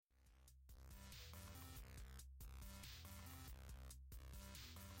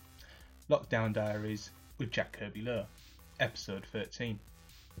Lockdown Diaries with Jack Kirby Lowe, episode 13.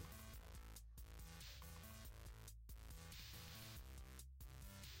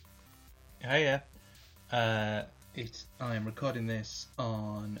 Hiya. I am recording this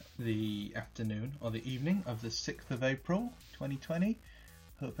on the afternoon or the evening of the 6th of April 2020.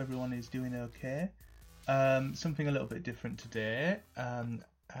 Hope everyone is doing okay. Something a little bit different today.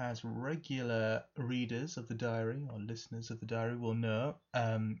 As regular readers of the diary or listeners of the diary will know,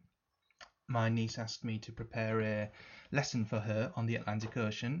 my niece asked me to prepare a lesson for her on the Atlantic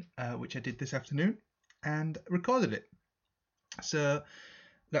Ocean, which I did this afternoon and recorded it. So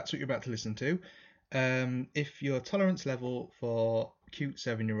that's what you're about to listen to. If your tolerance level for cute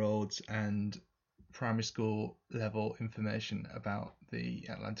 7-year-olds and primary school level information about the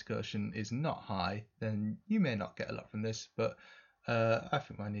Atlantic Ocean is not high, then you may not get a lot from this, but I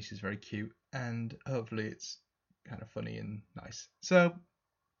think my niece is very cute and hopefully it's kind of funny and nice. So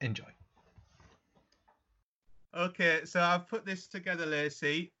enjoy. Okay, so I've put this together,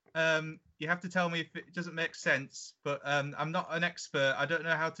 Lacey. You have to tell me if it doesn't make sense, but I'm not an expert. I don't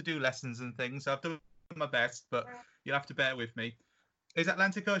know how to do lessons and things. So I've done my best, but you'll have to bear with me. Is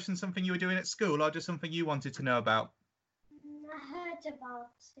Atlantic Ocean something you were doing at school or just something you wanted to know about? I heard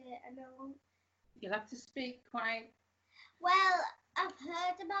about it and You'll have to speak quite... Well, I've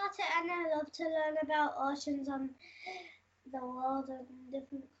heard about it and I love to learn about oceans on the world and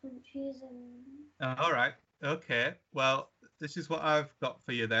different countries and... All right. Okay. Well, this is what I've got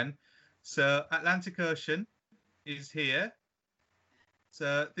for you then. So Atlantic Ocean is here.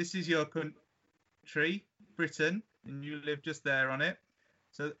 So this is your country, Britain, and you live just there on it.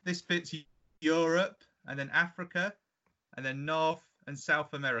 So this fits Europe and then Africa and then North and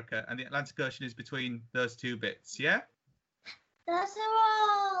South America, and the Atlantic Ocean is between those two bits, yeah? Those are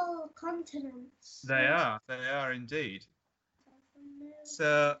all continents. They are indeed.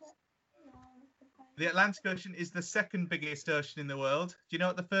 So the Atlantic Ocean is the second biggest ocean in the world. Do you know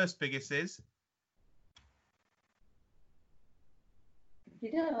what the first biggest is? If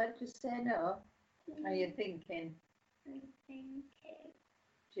you don't, just say no. Are you thinking? I'm thinking.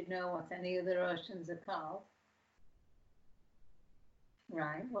 Do you know what any other oceans are called?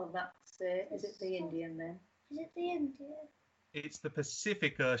 Right, well that's is it the Indian then? Is it the Indian? It's the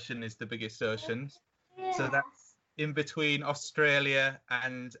Pacific Ocean is the biggest ocean. Yes. So that's in between Australia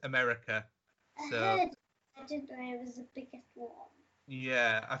and America. So I didn't know it was the biggest one.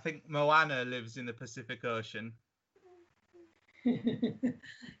 yeah, I think Moana lives in the Pacific Ocean.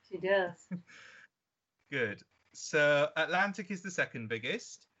 She does. Good. So Atlantic is the second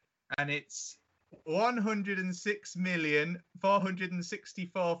biggest, and it's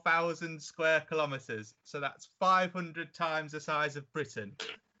 106,464,000 square kilometres. So that's 500 times the size of Britain.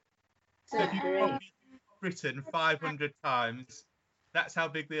 So if you copy Britain 500 times, that's how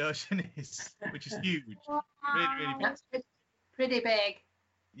big the ocean is, which is huge. Really, really big. That's pretty big.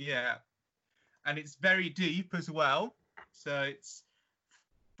 Yeah. And it's very deep as well. So it's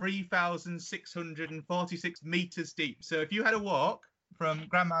 3,646 meters deep. So if you had a walk from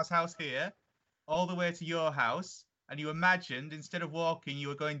Grandma's house here all the way to your house, and you imagined instead of walking, you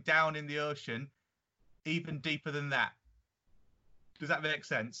were going down in the ocean, even deeper than that. Does that make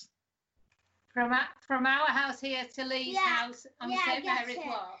sense? From our house here to Lee's house on St Mary's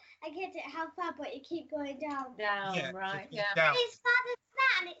Walk. I get it, how far, but you keep going down. Down, Yeah, right, so yeah. down. It's farther than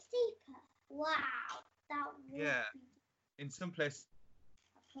that and it's deeper. Wow. That would Yeah. be... In some places,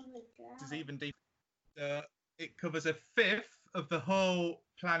 Probably it's even deeper. It covers a fifth of the whole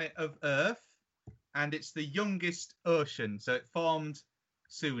planet of Earth, and it's the youngest ocean. So it formed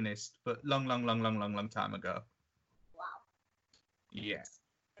soonest, but long time ago. Wow. Yeah.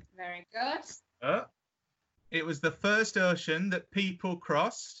 Very good. It was the first ocean that people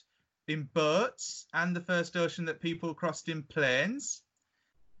crossed in boats and the first ocean that people crossed in planes.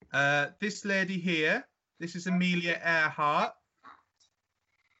 This lady here, this is Amelia Earhart.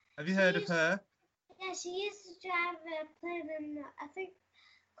 Have you heard of her? Yeah, she used to drive a plane, and I think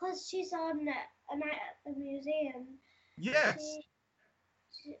because she's on a night at the museum. Yes.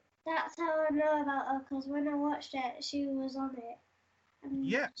 That's how I know about her, because when I watched it, she was on it.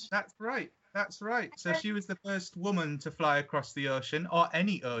 Yeah, that's right. That's right. So she was the first woman to fly across the ocean, or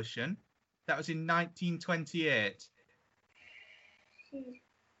any ocean. That was in 1928.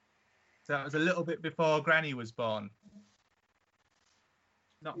 So that was a little bit before Granny was born.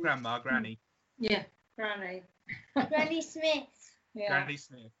 Not Grandma, Granny. Yeah, Granny. Granny Smith. Yeah. Granny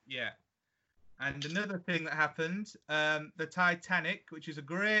Smith, yeah. And another thing that happened, the Titanic, which is a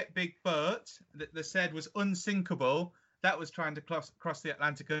great big boat that they said was unsinkable, that was trying to cross the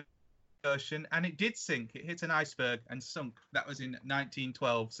Atlantic Ocean, and it did sink. It hit an iceberg and sunk. That was in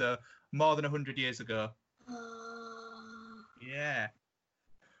 1912. So more than 100 years ago. Yeah.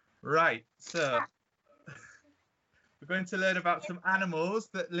 Right. So we're going to learn about some animals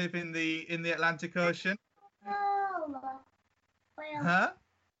that live in the Atlantic Ocean. Whale. Huh?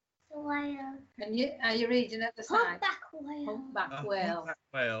 It's a whale. And are you reading at the side? Humpback whale. Humpback whale. Humpback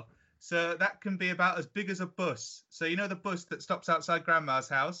whale. So that can be about as big as a bus. So you know the bus that stops outside Grandma's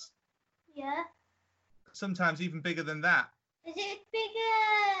house? Yeah. Sometimes even bigger than that. Is it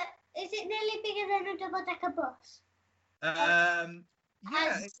bigger? Is it nearly bigger than a double-decker bus?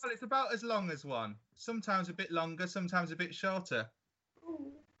 Yeah, it's about as long as one. Sometimes a bit longer, sometimes a bit shorter.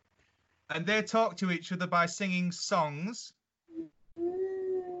 Ooh. And they talk to each other by singing songs.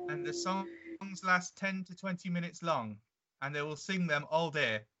 Ooh. And the songs last 10 to 20 minutes long. And they will sing them all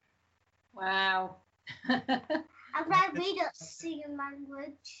day. Wow. I'm glad we don't sing a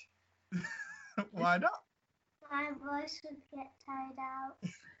language. Why not? My voice would get tired out.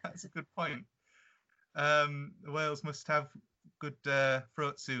 That's a good point. The whales must have good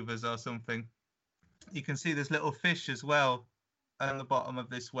throat soothers or something. You can see there's little fish as well on the bottom of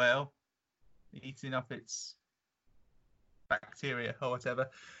this whale, eating off its bacteria or whatever.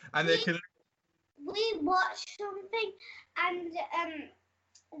 And they can. We watched something, and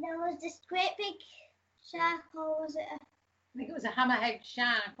there was this great big shark, or was it a... I think it was a hammerhead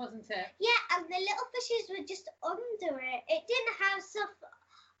shark, wasn't it? Yeah, and the little fishes were just under it. It didn't have stuff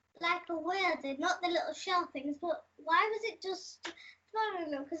like a whale did, not the little shell things, but why was it just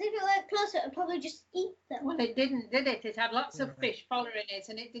following them? Because if it went closer, it would probably just eat them. Well, it didn't, did it? It had lots of fish following it,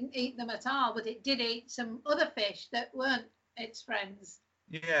 and it didn't eat them at all, but it did eat some other fish that weren't its friends.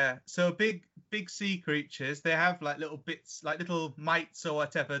 Yeah, so big sea creatures, they have like little bits, like little mites or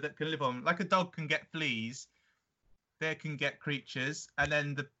whatever that can live on. Like a dog can get fleas, they can get creatures, and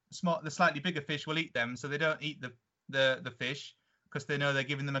then the slightly bigger fish will eat them, so they don't eat the fish because they know they're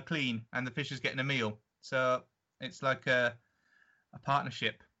giving them a clean and the fish is getting a meal. So it's like a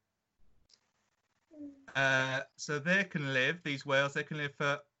partnership. So they can live, these whales, they can live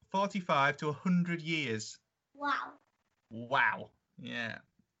for 45 to 100 years. Wow. Wow. Yeah.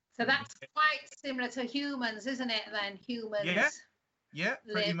 So that's quite similar to humans, isn't it, then? Humans. Yeah,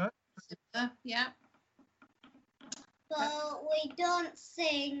 pretty much. Yeah. But we don't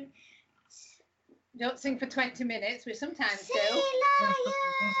sing. Don't sing for 20 minutes. We sometimes Sea do.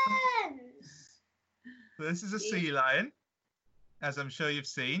 lions! This is a sea lion, as I'm sure you've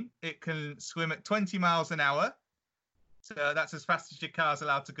seen. It can swim at 20 miles an hour. So that's as fast as your car's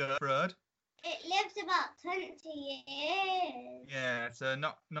allowed to go off-road. It lives about 20 years. Yeah, so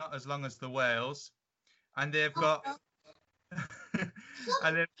not as long as the whales. And they've got...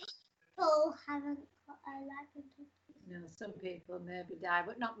 and they've... People haven't got a life until... No, some people maybe die,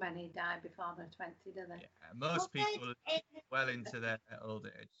 but not many die before they're 20, do they? Yeah, most people are well into their old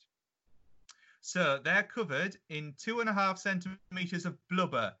age. So they're covered in 2.5 centimeters of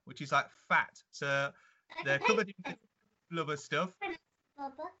blubber, which is like fat. So they're covered in blubber stuff.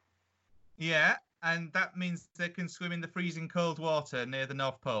 Blubber. Yeah, and that means they can swim in the freezing cold water near the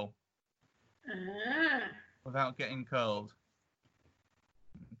North Pole without getting cold.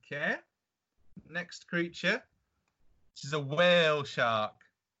 Okay. Next creature. This is a whale shark.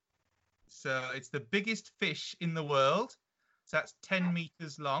 So it's the biggest fish in the world. So that's 10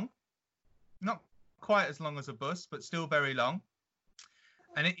 meters long. Not quite as long as a bus, but still very long.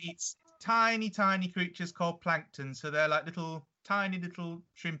 And it eats tiny, tiny creatures called plankton. So they're like tiny little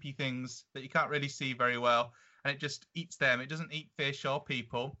shrimpy things that you can't really see very well. And it just eats them. It doesn't eat fish or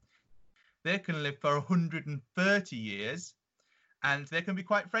people. They can live for 130 years. And they can be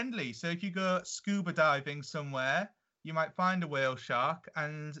quite friendly. So if you go scuba diving somewhere, you might find a whale shark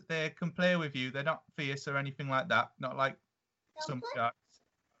and they can play with you. They're not fierce or anything like that. Not like some sharks.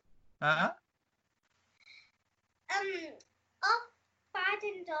 Off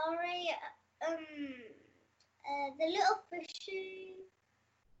Finding Dory, the little fishy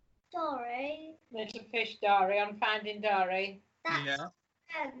Dory. Little fish Dory on Finding Dory. That's Yeah.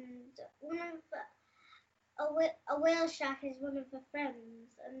 And one of a whale shark is one of her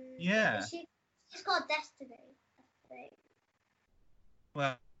friends. And Yeah. She's called Destiny, I think.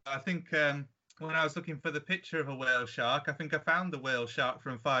 Well, I think when I was looking for the picture of a whale shark, I think I found the whale shark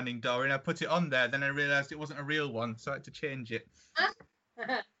from Finding Dory and I put it on there. Then I realised it wasn't a real one, so I had to change it. It wasn't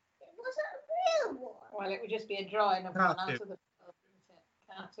a real one. Well, it would just be a drawing of one out of the film, isn't it?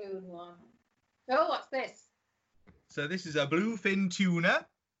 Cartoon one. Oh, what's this? So this is a bluefin tuna.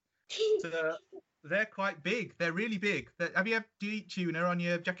 So they're quite big. They're really big. Do you eat tuna on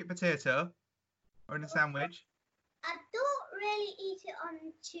your jacket potato or in a sandwich? I don't really eat it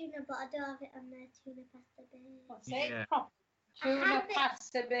on tuna, but I do have it on my tuna pasta base. What's it? Yeah. Tuna have it.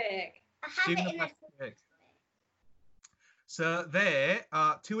 pasta bake. I have Tuna it in a. pasta bake. So they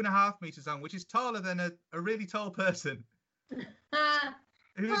are 2.5 meters long, which is taller than a really tall person. Ah,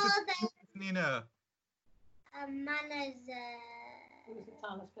 Who's Taller the than- tallest person you know? A man is. who's the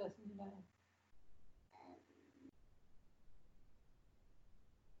tallest person you know?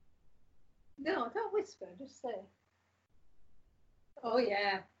 No, don't whisper, just say. Oh,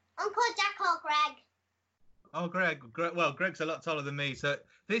 yeah. Uncle Jack or Greg. Oh, Greg. Well, Greg's a lot taller than me. So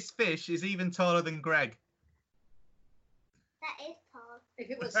this fish is even taller than Greg. That is tall. If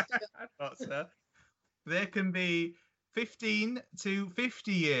it was I thought so. They can be 15 to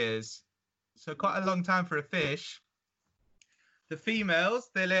 50 years. So quite a long time for a fish. The females,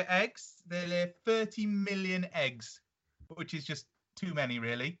 they lay eggs. They lay 30 million eggs, which is just too many,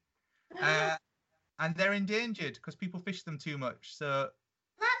 really. And they're endangered because people fish them too much. So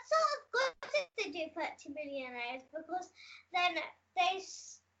That's sort of good if they do 30 million eggs because then they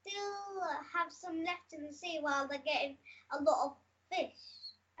still have some left in the sea while they're getting a lot of fish.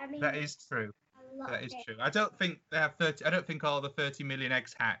 I mean, that is true. a lot That of is fish. true. I don't think they have 30. I don't think all the 30 million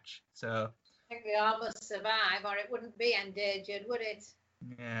eggs hatch. So I think they all must survive, or it wouldn't be endangered, would it?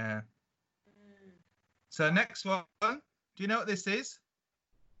 yeah. Mm. So next one. Do you know what this is?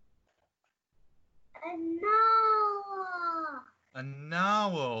 And now A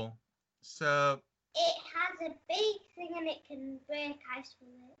narwhal. So it has a big thing and it can break ice with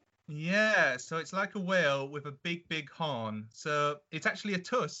it. yeah, so it's like a whale with a big, big horn. So it's actually a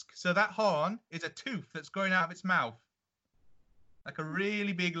tusk. So that horn is a tooth that's growing out of its mouth. Like a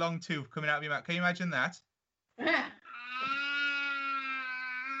really big, long tooth coming out of your mouth. Can you imagine that?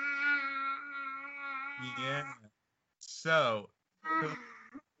 Yeah. So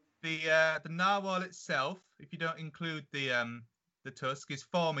the narwhal itself, if you don't include the tusk, is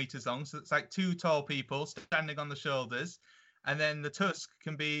 4 meters long. So it's like 2 tall people standing on the shoulders. And then the tusk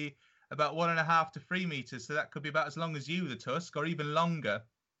can be about 1.5 to 3 meters. So that could be about as long as you, the tusk, or even longer.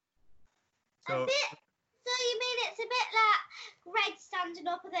 So you mean it's a bit like Greg standing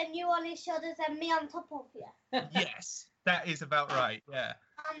up and then you on his shoulders and me on top of you? yes, that is about right. Yeah.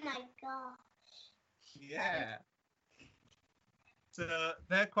 Oh my god. Yeah. So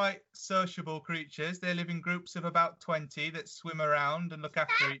they're quite sociable creatures. They live in groups of about 20 that swim around and look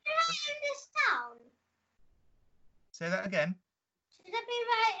after each other. In this town? Say that again. Should I be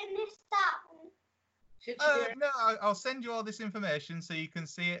right in this town? Should she be No, I'll send you all this information so you can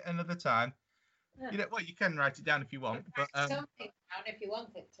see it another time. You know, well, you can write it down if you want, but write something down if you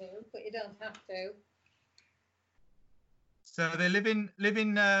wanted to, but you don't have to. so they live in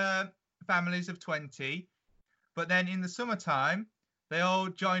families of 20, but then in the summertime they all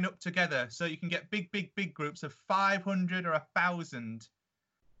join up together, so you can get big groups of 500 or 1,000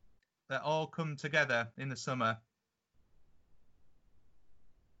 that all come together in the summer.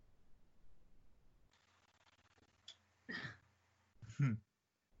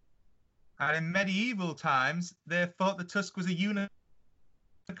 And in medieval times, they thought the tusk was a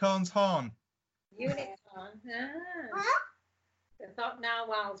unicorn's horn. Unicorn. Ah. Huh? They thought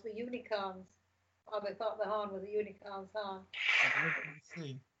narwhals were unicorns. Or they thought the horn was a unicorn's horn.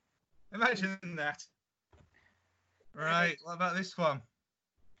 See. Imagine that. Right, what about this one?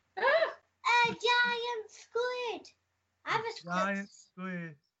 A giant squid. I have a squid. Giant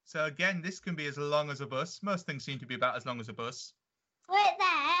squid. So again, this can be as long as a bus. Most things seem to be about as long as a bus. Right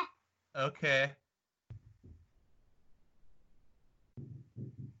there. Okay.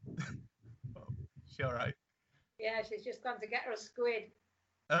 She all right? Yeah, she's just gone to get her a squid.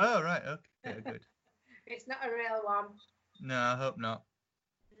 Oh, right. Okay, good. It's not a real one. No, I hope not.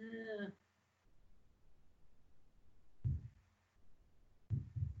 Mm.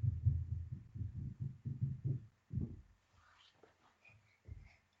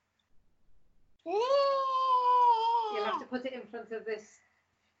 You'll have to put it in front of this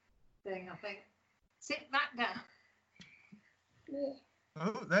thing, I think. Sit back down.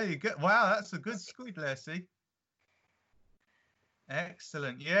 Oh, there you go. Wow, that's a good squid, Lacey.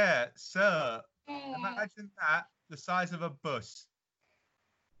 Excellent. Yeah. So imagine that the size of a bus.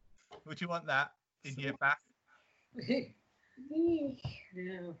 Would you want that in your bath? No.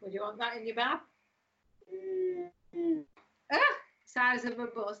 Would you want that in your bath? Ah, size of a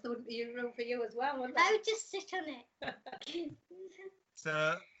bus. There wouldn't be room for you as well, would there? I would just sit on it.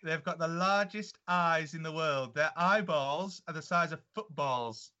 So they've got the largest eyes in the world. Their eyeballs are the size of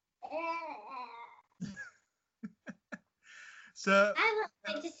footballs. So I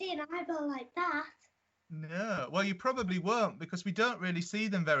won't like to see an eyeball like that. no, well, you probably won't because we don't really see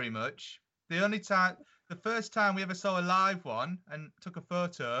them very much. The first time we ever saw a live one and took a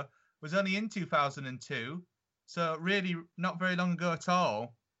photo was only in 2002. So really not very long ago at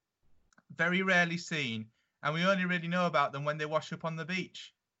all. Very rarely seen. And we only really know about them when they wash up on the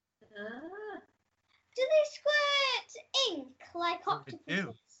beach. Ah. Do they squirt ink like They do.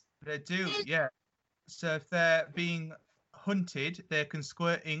 octopuses? They do, yeah. So if they're being hunted, they can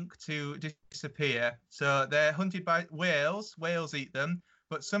squirt ink to disappear. So they're hunted by whales. Whales eat them.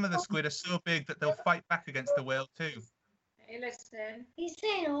 But some of the squid are so big that they'll fight back against the whale too. Hey, listen. He's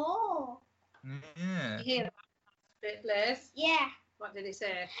saying, oh. Yeah. You hear that bit, Liz? Yeah. What did he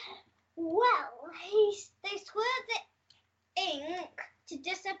say? Well, they squirt the ink to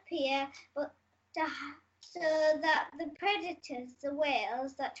disappear, but so that the predators, the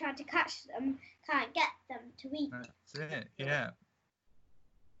whales that try to catch them, can't get them to eat. That's it, yeah.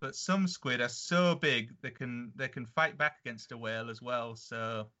 But some squid are so big they can fight back against a whale as well,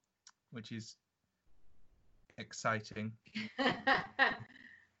 so which is exciting.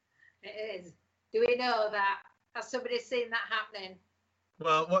 It is. Do we know that? Has somebody seen that happening?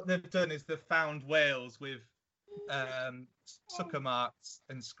 Well, what they've done is they've found whales with sucker marks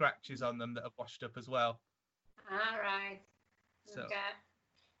and scratches on them that have washed up as well. All right. So, Okay.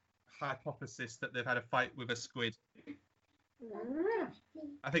 hypothesis that they've had a fight with a squid. Mm.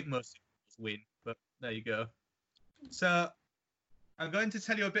 I think most win, but there you go. So, I'm going to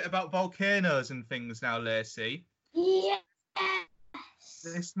tell you a bit about volcanoes and things now, Lacey. Yes.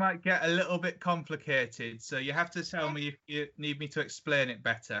 This might get a little bit complicated, so you have to tell me if you need me to explain it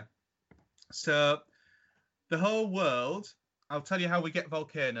better. So, the whole world, I'll tell you how we get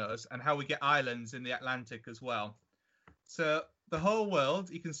volcanoes and how we get islands in the Atlantic as well. So, the whole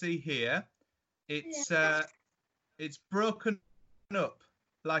world, you can see here, it's broken up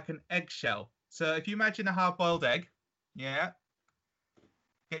like an eggshell. So, if you imagine a hard-boiled egg, yeah,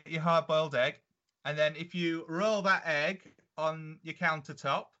 get your hard-boiled egg, and then if you roll that egg on your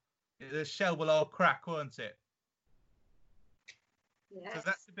countertop, the shell will all crack, won't it? Yes. So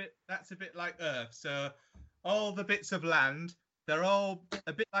that's a bit like Earth. So all the bits of land, they're all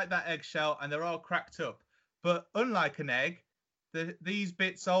a bit like that eggshell, and they're all cracked up. But unlike an egg, these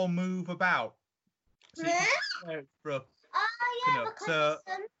bits all move about. So you can see where it's broken Oh, yeah, up. because So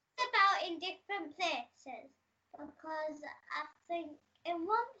some about in different places. Because I think in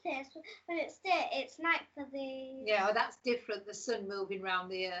one place, when it's there, it's night for the... Yeah, well, that's different. The sun moving around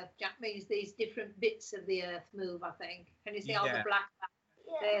the earth. That means these different bits of the earth move, I think. Can you see all the Yeah. black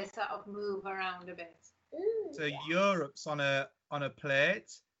Yeah. they sort of move around a bit? Ooh, So yeah. Europe's on a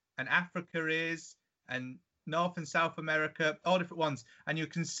plate, and Africa is, and North and South America, all different ones. And you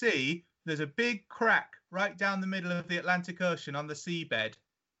can see there's a big crack right down the middle of the Atlantic Ocean on the seabed.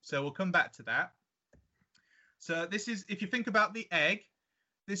 So we'll come back to that. So this is, if you think about the egg,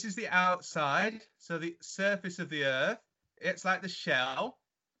 this is the outside, so the surface of the Earth. It's like the shell,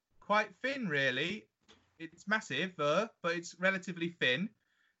 quite thin really. It's massive though, but it's relatively thin.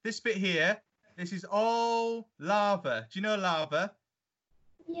 This bit here, this is all lava. Do you know lava?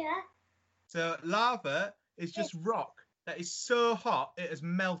 Yeah. So lava is just rock that is so hot it has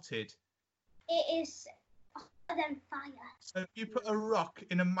melted. It is hotter than fire. So if you put a rock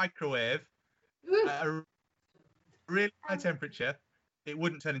in a microwave Ooh. at a really high temperature, it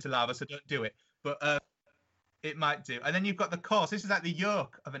wouldn't turn into lava, so don't do it. But it might do. And then you've got the core. So this is like the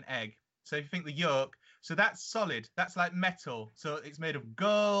yolk of an egg. So if you think the yolk, so that's solid. That's like metal. So it's made of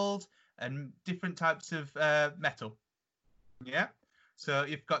gold and different types of metal. Yeah. So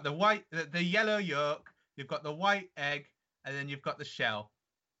you've got the white, the yellow yolk, you've got the white egg, and then you've got the shell.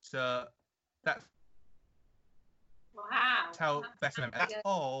 So that's Wow. how that's good.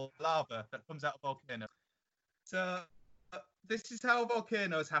 all lava that comes out of volcanoes. So this is how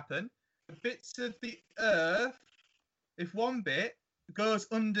volcanoes happen. The bits of the earth, if one bit goes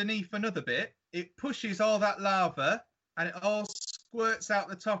underneath another bit, it pushes all that lava and it all squirts out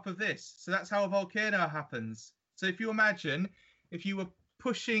the top of this. So that's how a volcano happens. So if you imagine, if you were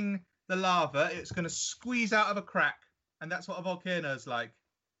pushing the lava, it's going to squeeze out of a crack, and that's what a volcano is like.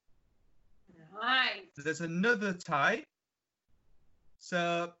 Right. There's another type.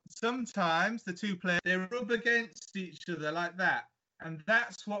 So sometimes the two plates, they rub against each other like that. And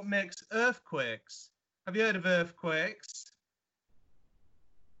that's what makes earthquakes. Have you heard of earthquakes?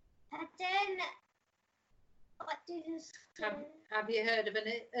 And then, what did you say? Have you heard of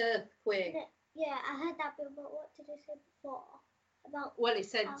an earthquake? Yeah, I heard that bit, but what did you say before? About Well, he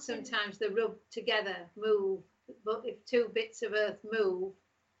said sometimes they rub together, move, but if two bits of earth move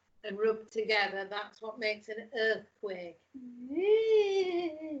and rub together, that's what makes an earthquake.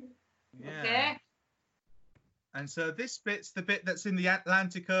 Okay? And so this bit's the bit that's in the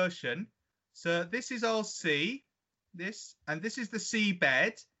Atlantic Ocean. So this is all sea, and this is the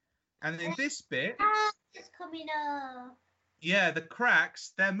seabed. And in this bit, It's coming up. Yeah, the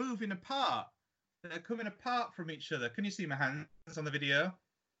cracks, they're moving apart. They're coming apart from each other. Can you see my hands on the video?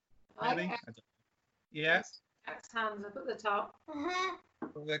 Maybe? Yeah. Yeah. That's hands up at the top. Uh-huh.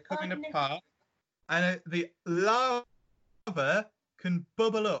 So they're coming Oh, no. apart. And the lava can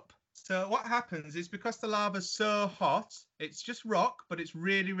bubble up. So what happens is because the lava's so hot, it's just rock, but it's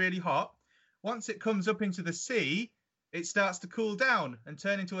really, really hot. Once it comes up into the sea, it starts to cool down and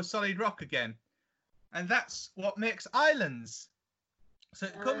turn into a solid rock again. And that's what makes islands. So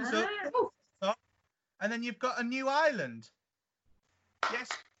it comes up, and then you've got a new island. Yes,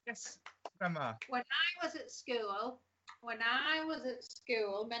 Grandma. When I was at school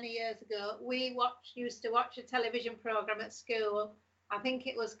many years ago, we used to watch a television program at school. I think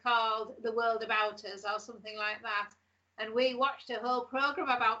it was called The World About Us or something like that. And we watched a whole program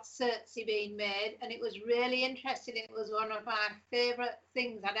about Surtsey being made, and it was really interesting. It was one of my favourite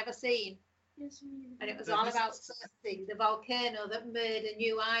things I'd ever seen. And it was all about Surtsey, the volcano that made a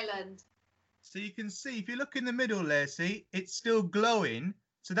new island. So you can see, if you look in the middle, Lacey, it's still glowing.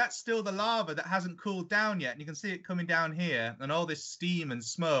 So that's still the lava that hasn't cooled down yet. And you can see it coming down here and all this steam and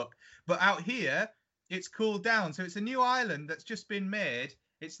smoke. But out here, it's cooled down. So it's a new island that's just been made.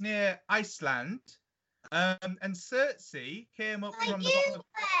 It's near Iceland. And Surtsey came up from the bottom of...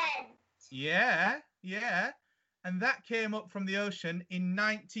 Yeah. And that came up from the ocean in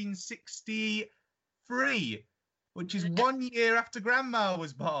 1963, which is 1 year after Grandma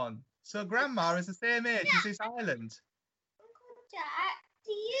was born. So Grandma is the same age as this island. Uncle Jack,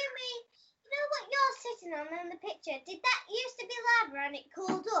 do you mean, what you're sitting on in the picture? Did that used to be lava and it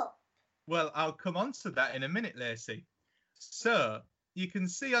cooled up? Well, I'll come on to that in a minute, Lacey. So you can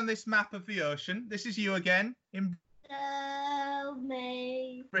see on this map of the ocean, this is you again in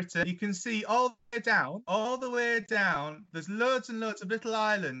Me. Britain. You can see all the way down, there's loads and loads of little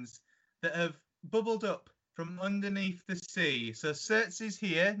islands that have bubbled up from underneath the sea. So Surtsey's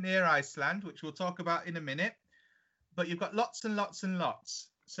here near Iceland, which we'll talk about in a minute. But you've got lots and lots and lots.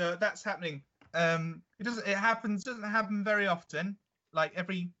 So that's happening. It doesn't happen very often.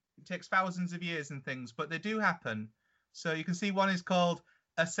 It takes thousands of years and things, but they do happen. So you can see one is called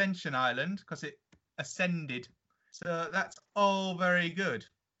Ascension Island because it ascended. So that's all very good.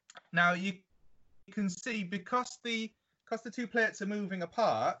 Now you can see because the two plates are moving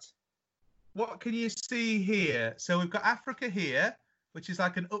apart, what can you see here? So we've got Africa here, which is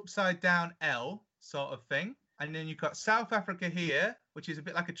like an upside down L sort of thing. And then you've got South Africa here, which is a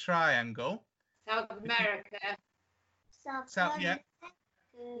bit like a triangle. South America. South, yeah.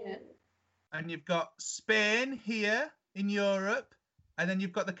 And you've got Spain here in Europe. And then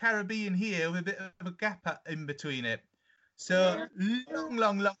you've got the Caribbean here with a bit of a gap in between it. So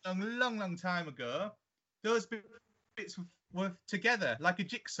long time ago, those bits were together like a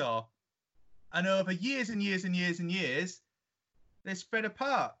jigsaw. And over years and years and years and years, they spread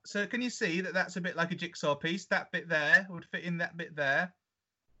apart. So can you see that that's a bit like a jigsaw piece? That bit there would fit in that bit there.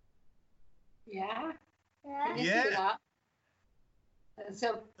 Yeah. Yeah. Can you see that? And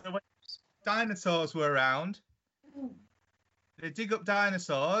so when dinosaurs were around, they dig up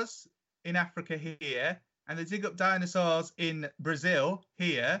dinosaurs in Africa here, and they dig up dinosaurs in Brazil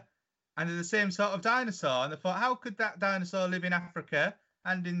here, and they're the same sort of dinosaur. And they thought, how could that dinosaur live in Africa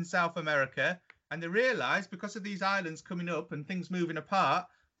and in South America? And they realised, because of these islands coming up and things moving apart,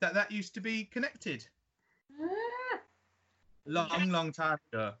 that used to be connected. Long time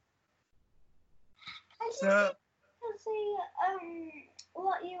ago. So, see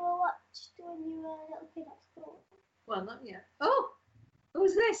what you were watched when you were a little kid at school. Well, not yet. Oh,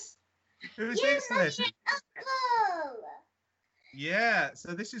 who's this? Who's this? Uncle! Yeah,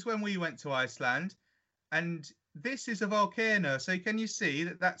 so this is when we went to Iceland, and this is a volcano. So can you see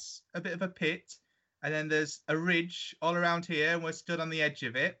that that's a bit of a pit, and then there's a ridge all around here, and we're stood on the edge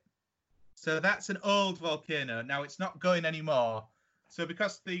of it. So that's an old volcano. Now it's not going anymore. So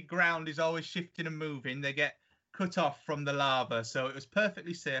because the ground is always shifting and moving, they get cut off from the lava. So it was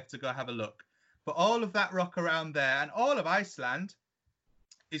perfectly safe to go have a look. But all of that rock around there and all of Iceland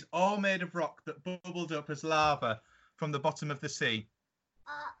is all made of rock that bubbled up as lava from the bottom of the sea.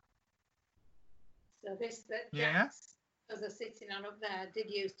 So this that Yeah. as a sitting on up there did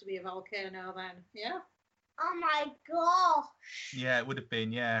used to be a volcano then, yeah? Oh my gosh. Yeah, it would have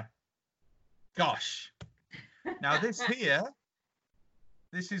been, yeah. Gosh. Now this here,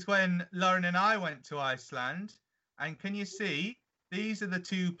 this is when Lauren and I went to Iceland. And can you see, these are the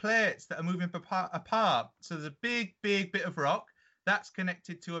two plates that are moving apart. So there's a big bit of rock that's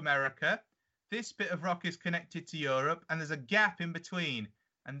connected to America. This bit of rock is connected to Europe, and there's a gap in between.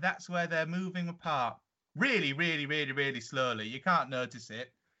 And that's where they're moving apart. Really slowly. You can't notice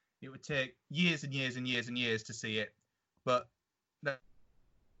it. it would take years and years and years and years to see it. But that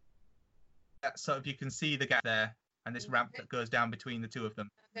sort of, you can see the gap there and this ramp that goes down between the two of them.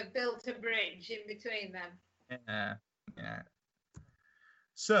 They've built a bridge in between them. Yeah.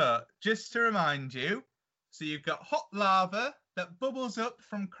 So, just to remind you, so you've got hot lava that bubbles up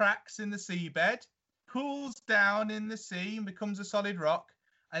from cracks in the seabed, cools down in the sea and becomes a solid rock,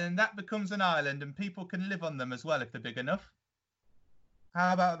 and then that becomes an island and people can live on them as well if they're big enough.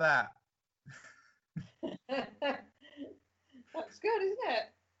 How about that? That's good, isn't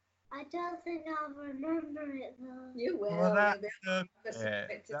it? I don't think I'll remember it though. You will. Well, that's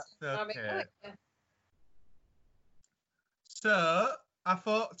okay. That's okay. So, I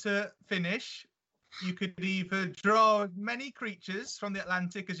thought to finish, you could either draw as many creatures from the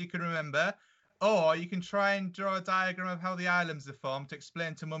Atlantic as you can remember, or you can try and draw a diagram of how the islands are formed to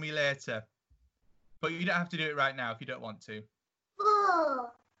explain to Mummy later. But you don't have to do it right now if you don't want to. Oh.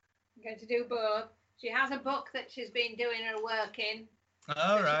 I'm going to do both. She has a book that she's been doing her work in.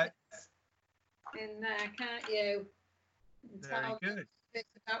 All right. In there, can't you? Very good. Bit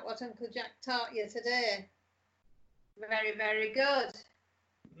about what Uncle Jack taught you today. Very, very good.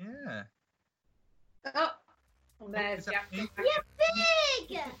 Yeah. Oh, and there's Jack. You're big!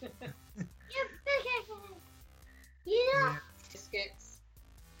 You're big! You know, Biscuits.